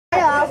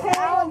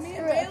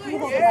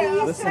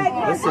Listen.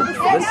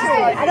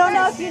 I don't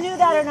know if you knew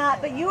that or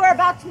not, but you are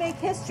about to make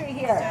history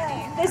here.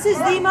 This is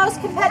the most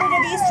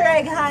competitive Easter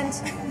egg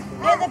hunt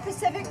in the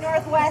Pacific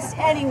Northwest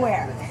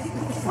anywhere.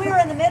 If we were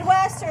in the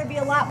Midwest, there would be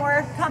a lot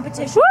more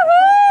competition.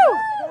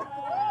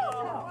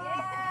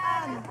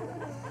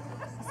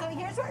 So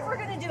here's what we're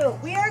going to do.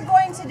 We are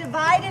going to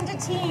divide into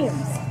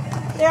teams.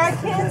 There are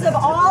kids of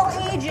all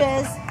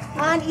ages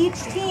on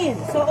each team.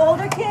 So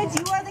older kids,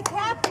 you are the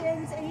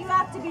captains, and you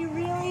have to be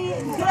really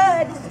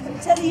good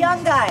to the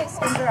young guys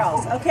and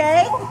girls,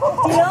 okay?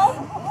 Deal?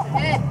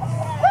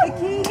 The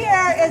key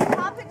here is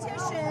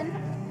competition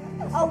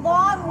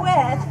along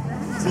with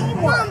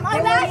teamwork,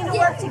 and we need to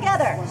work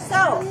together.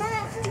 So,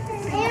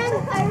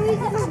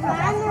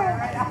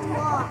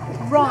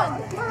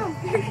 run.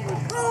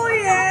 Oh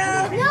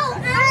yeah!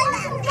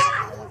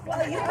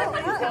 Well, you can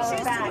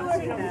choose to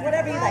do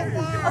whatever you like.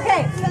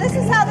 Okay, so this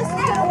is how this is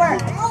going to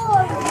work.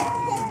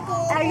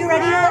 Are you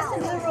ready to listen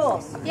to the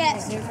rules?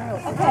 Yes.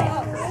 Okay,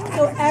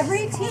 so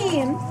every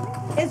team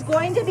is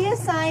going to be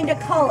assigned a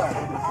color,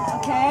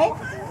 okay?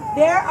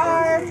 There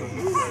are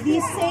the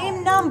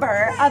same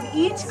number of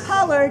each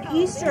colored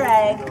Easter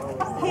egg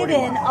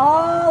hidden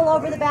all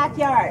over the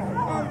backyard.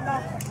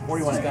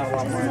 41's got a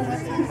lot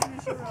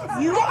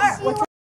more. You are...